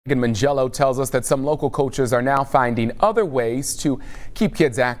Mangello tells us that some local coaches are now finding other ways to keep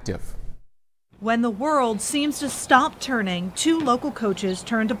kids active. When the world seems to stop turning, two local coaches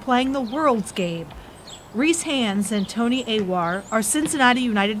turn to playing the world's game. Reece and Tony Awor are Cincinnati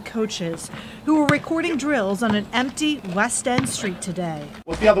United coaches who were recording drills on an empty West End street today.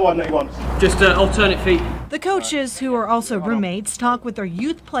 What's the other one that you want? Just alternate feet. The coaches, who are also roommates, talk with their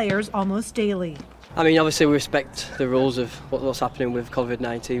youth players almost daily. I mean, obviously we respect the rules of what's happening with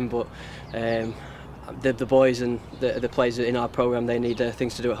COVID-19, but the boys and the players in our programme, they need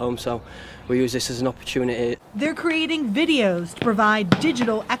things to do at home, so we use this as an opportunity. They're creating videos to provide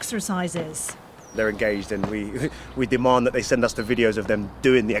digital exercises. They're engaged, and we demand that they send us the videos of them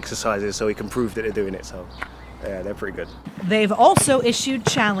doing the exercises so we can prove that they're doing it. So yeah, they're pretty good. They've also issued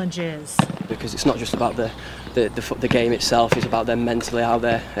challenges. Because it's not just about the game itself, it's about them mentally, how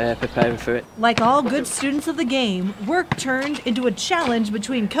they're preparing for it. Like all good students of the game, work turned into a challenge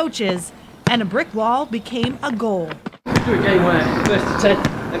between coaches, and a brick wall became a goal. Do a game where first to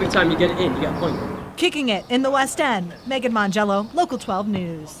 10, every time you get it in, you get a point. Kicking it in the West End, Mangello, Local 12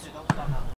 News.